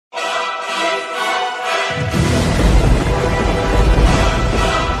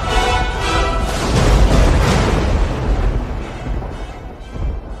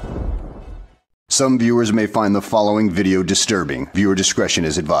Some viewers may find the following video disturbing. Viewer discretion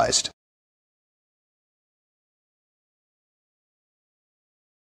is advised.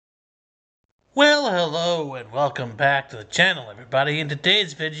 Well, hello and welcome back to the channel, everybody. In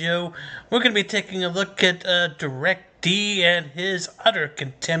today's video, we're going to be taking a look at Direct D and his utter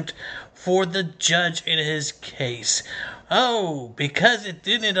contempt for the judge in his case. Oh, because it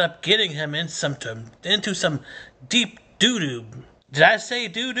did end up getting him into some deep doo-doo. Did I say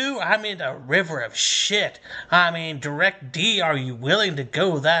doo-doo? I mean a river of shit. I mean, Direct D, are you willing to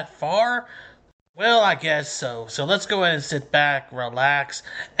go that far? Well, I guess so. So let's go ahead and sit back, relax,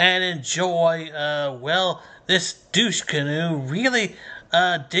 and enjoy, this douche canoe really,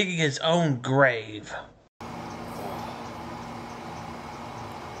 digging his own grave.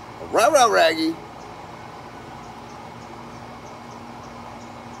 Rah, Raggy.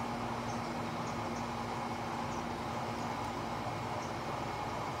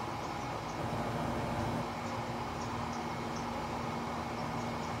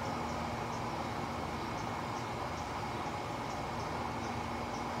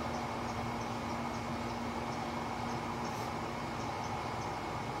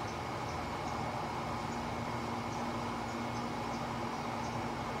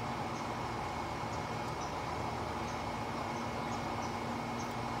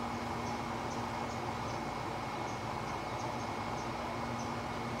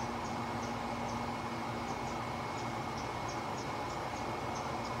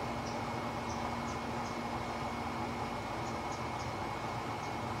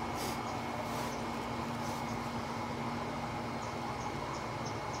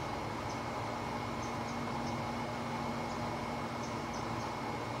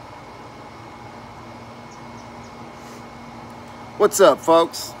 What's up,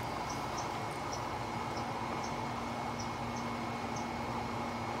 folks?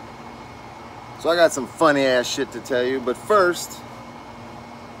 So I got some funny ass shit to tell you, but first,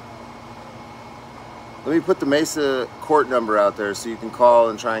 let me put the Mesa court number out there so you can call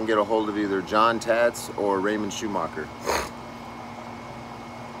and try and get a hold of either John Tats or Raymond Schumacher.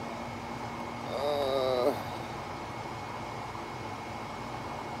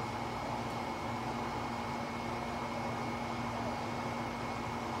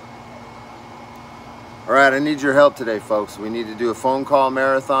 All right, I need your help today, folks. We need to do a phone call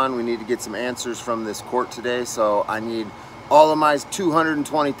marathon. We need to get some answers from this court today. So I need all of my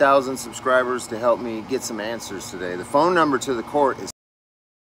 220,000 subscribers to help me get some answers today. The phone number to the court is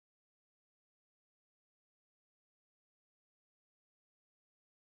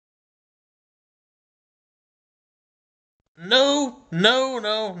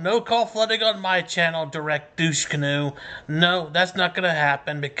No call flooding on my channel, Direct Douche Canoe. No, that's not gonna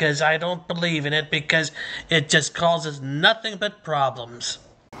happen because I don't believe in it, because it just causes nothing but problems.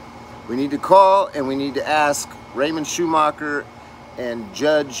 we need to call and we need to ask Raymond Schumacher and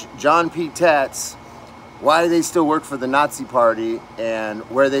Judge John P. Tats why they still work for the Nazi Party and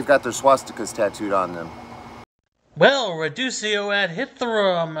where they've got their swastikas tattooed on them. Well, Reducio ad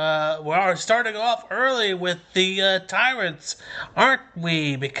Hitlerum, we're starting off early with the tyrants, aren't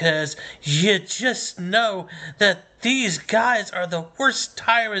we? Because you just know that these guys are the worst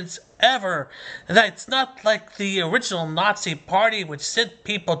tyrants ever. That it's not like the original Nazi Party, which sent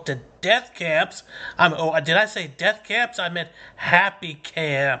people to death camps. Did I say death camps? I meant happy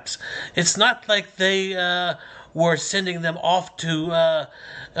camps. It's not like they were sending them off to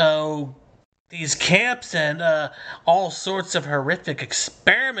these camps and all sorts of horrific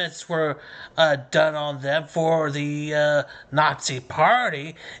experiments were done on them for the Nazi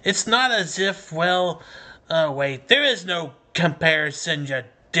Party. It's not as if, wait, there is no comparison, you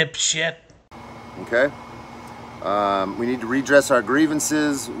dipshit. Okay? We need to redress our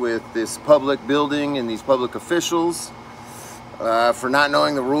grievances with this public building and these public officials for not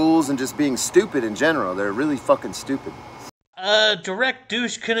knowing the rules and just being stupid in general. They're really fucking stupid. Direct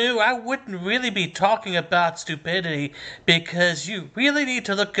Douche Canoe, I wouldn't really be talking about stupidity, because you really need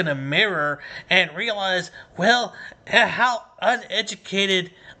to look in a mirror and realize, how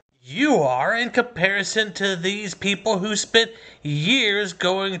uneducated you are in comparison to these people who spent years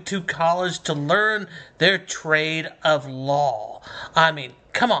going to college to learn their trade of law. I mean,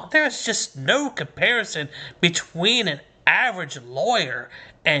 come on, there's just no comparison between an average lawyer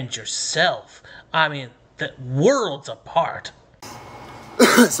and yourself. I mean, the worlds apart.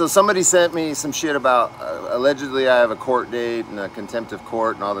 So somebody sent me some shit about allegedly I have a court date and a contempt of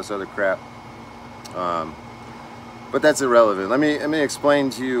court and all this other crap. But that's irrelevant. Let me explain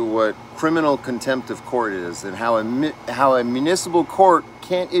to you what criminal contempt of court is and how a municipal court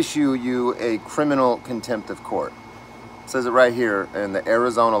can't issue you a criminal contempt of court. It says it right here in the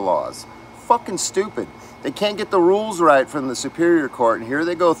Arizona laws. fucking stupid. They can't get the rules right from the Superior Court, and here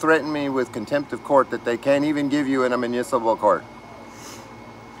they go threatening me with contempt of court that they can't even give you in a municipal court.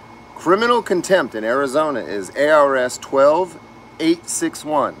 Criminal contempt in Arizona is ARS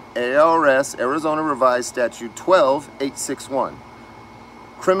 12861. ARS, Arizona Revised Statute 12861.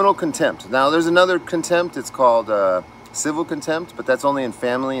 Criminal contempt. Now there's another contempt, it's called civil contempt, but that's only in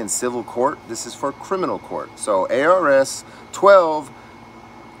family and civil court. This is for criminal court. So ARS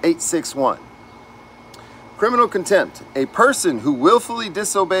 12861. Criminal contempt. A person who willfully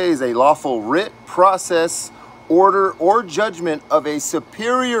disobeys a lawful writ, process, order, or judgment of a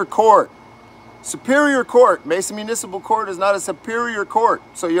superior court. Superior court. Mesa Municipal Court is not a superior court.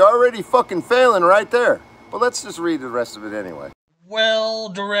 So you're already fucking failing right there. But let's just read the rest of it anyway. Well,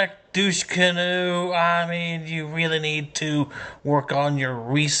 Direct Douche Canoe, I mean, you really need to work on your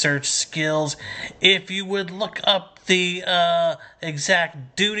research skills. If you would look up the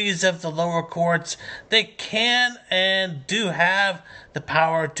exact duties of the lower courts, they can and do have the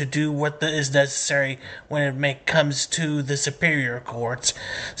power to do what is necessary when it comes to the superior courts.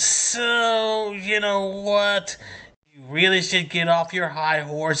 So, you know what? You really should get off your high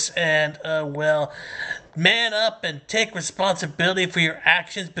horse and, well, man up and take responsibility for your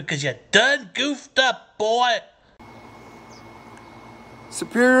actions because you done goofed up, boy.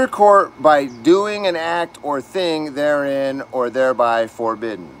 Superior court by doing an act or thing therein or thereby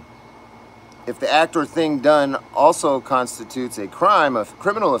forbidden. If the act or thing done also constitutes a crime, a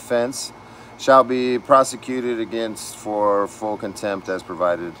criminal offense, shall be prosecuted against for full contempt as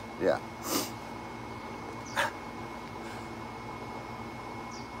provided. Yeah.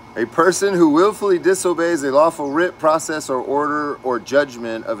 A person who willfully disobeys a lawful writ, process, or order or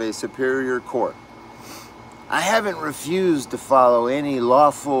judgment of a superior court. I haven't refused to follow any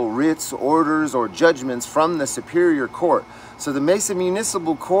lawful writs, orders, or judgments from the superior court. So the Mesa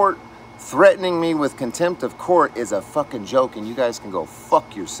Municipal Court threatening me with contempt of court is a fucking joke, and you guys can go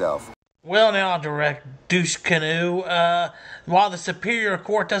fuck yourself. Well now, Direct Douche Canoe, while the Superior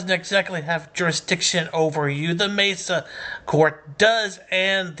Court doesn't exactly have jurisdiction over you, the Mesa Court does,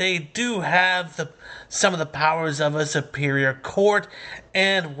 and they do have some of the powers of a Superior Court,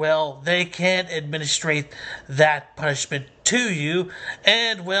 and, well, they can administrate that punishment to you,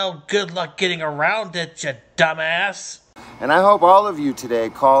 and, well, good luck getting around it, you dumbass. And I hope all of you today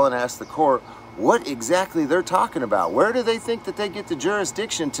call and ask the court what exactly they're talking about. Where do they think that they get the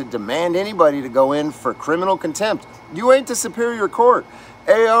jurisdiction to demand anybody to go in for criminal contempt? You ain't the Superior Court.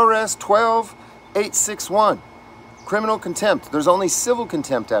 ARS 12861. Criminal contempt. There's only civil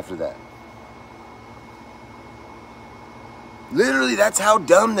contempt after that. Literally, that's how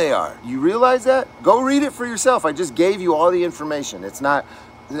dumb they are. You realize that? Go read it for yourself. I just gave you all the information.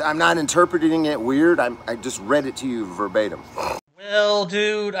 I'm not interpreting it weird. I just read it to you verbatim. Well,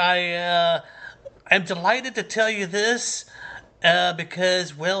 dude, I'm delighted to tell you this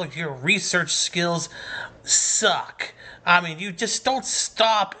because, well, your research skills suck. I mean, you just don't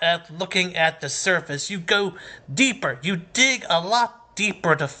stop at looking at the surface. You go deeper. You dig a lot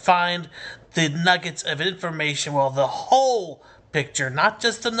deeper to find the nuggets of information, well, the whole picture, not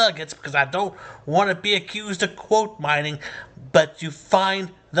just the nuggets, because I don't want to be accused of quote mining, but you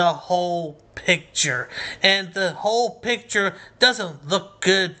find the whole picture. And the whole picture doesn't look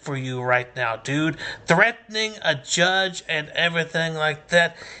good for you right now, dude. Threatening a judge and everything like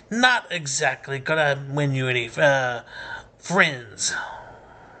that, not exactly gonna win you any friends.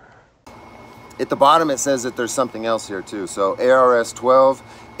 At the bottom it says that there's something else here too. So ARS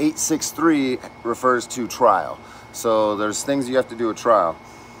 12863 refers to trial. So there's things you have to do at trial.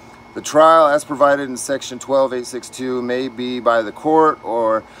 The trial, as provided in section 12862, may be by the court,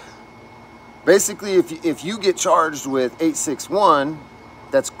 or basically if you get charged with 861,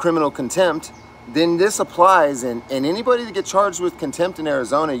 that's criminal contempt, then this applies, and anybody that gets charged with contempt in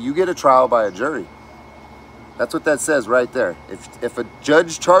Arizona, you get a trial by a jury. That's what that says right there. If a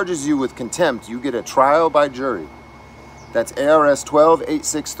judge charges you with contempt, you get a trial by jury. That's ARS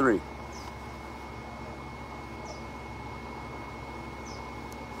 12863.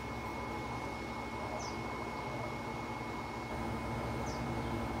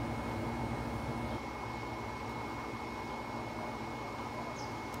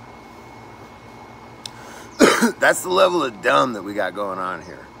 That's the level of dumb that we got going on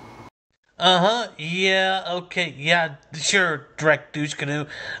here. Yeah, okay, yeah, sure, Direct Douche Canoe.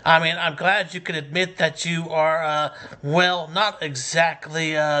 I mean, I'm glad you can admit that you are, well, not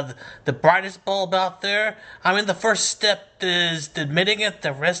exactly, the brightest bulb out there. I mean, the first step is admitting it,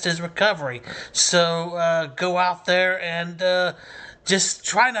 the rest is recovery. So, go out there and, just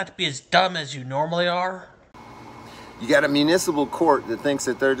try not to be as dumb as you normally are. You got a municipal court that thinks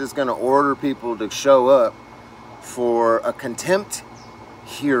that they're just going to order people to show up for a contempt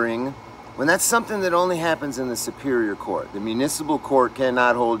hearing when that's something that only happens in the superior court. The municipal court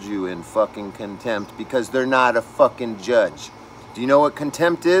cannot hold you in fucking contempt because they're not a fucking judge. Do you know what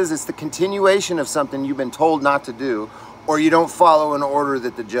contempt is? It's the continuation of something you've been told not to do, or you don't follow an order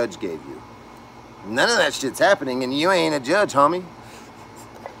that the judge gave you. None of that shit's happening, and you ain't a judge, homie.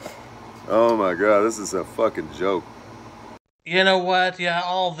 Oh my God, this is a fucking joke. You know what? Yeah,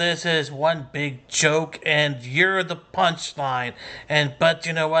 all this is one big joke, and you're the punchline. But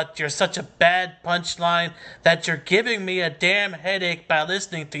you know what? You're such a bad punchline that you're giving me a damn headache by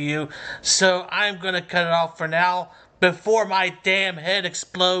listening to you. So I'm gonna cut it off for now before my damn head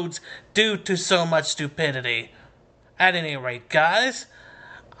explodes due to so much stupidity. At any rate, guys,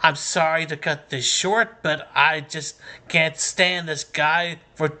 I'm sorry to cut this short, but I just can't stand this guy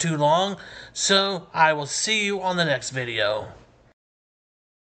for too long. So I will see you on the next video.